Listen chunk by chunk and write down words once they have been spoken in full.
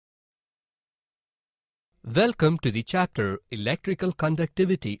Welcome to the chapter Electrical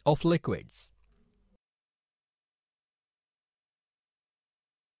Conductivity of Liquids.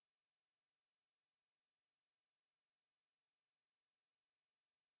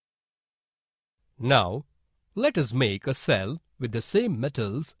 Now, let us make a cell with the same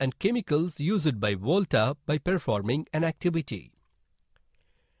metals and chemicals used by Volta by performing an activity.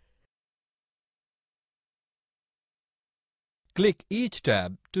 Click each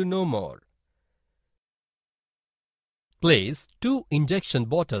tab to know more. Place 2 injection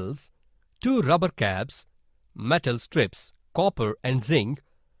bottles, 2 rubber caps, metal strips, copper and zinc,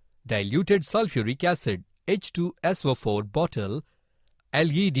 diluted sulfuric acid H2SO4 bottle,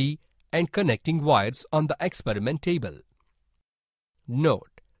 LED and connecting wires on the experiment table.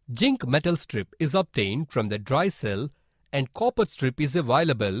 Note: zinc metal strip is obtained from the dry cell and copper strip is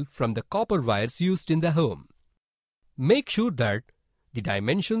available from the copper wires used in the home. Make sure that the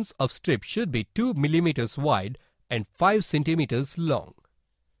dimensions of strip should be 2 mm wide and 5 cm long.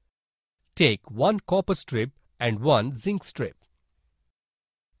 Take one copper strip and one zinc strip.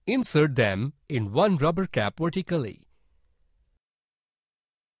 Insert them in one rubber cap vertically.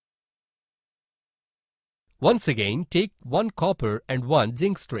 Once again, take one copper and one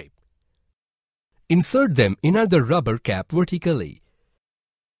zinc strip. Insert them in another rubber cap vertically.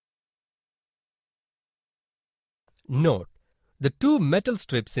 Note: the two metal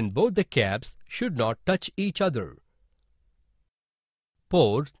strips in both the caps should not touch each other.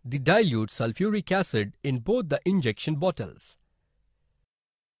 Pour the dilute sulfuric acid in both the injection bottles.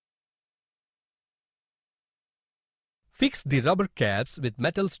 Fix the rubber caps with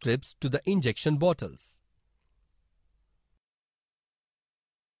metal strips to the injection bottles.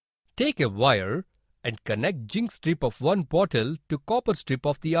 Take a wire and connect zinc strip of one bottle to copper strip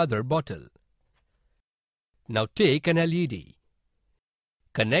of the other bottle. Now take an LED.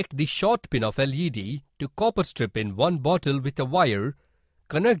 Connect the short pin of LED to copper strip in one bottle with a wire.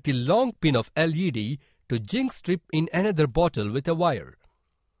 Connect the long pin of LED to zinc strip in another bottle with a wire.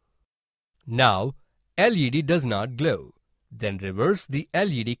 Now LED does not glow. Then reverse the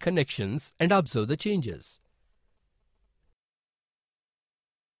LED connections and observe the changes.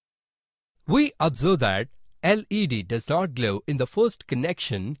 We observe that LED does not glow in the first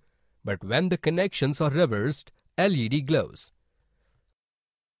connection, but when the connections are reversed, LED glows.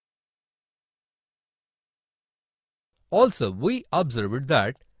 Also, we observed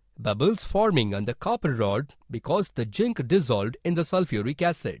that bubbles forming on the copper rod because the zinc dissolved in the sulfuric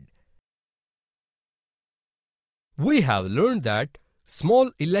acid. We have learned that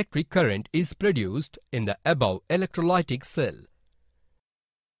small electric current is produced in the above electrolytic cell.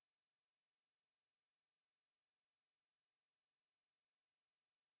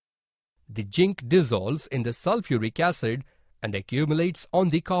 The zinc dissolves in the sulfuric acid and accumulates on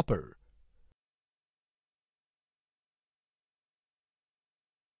the copper.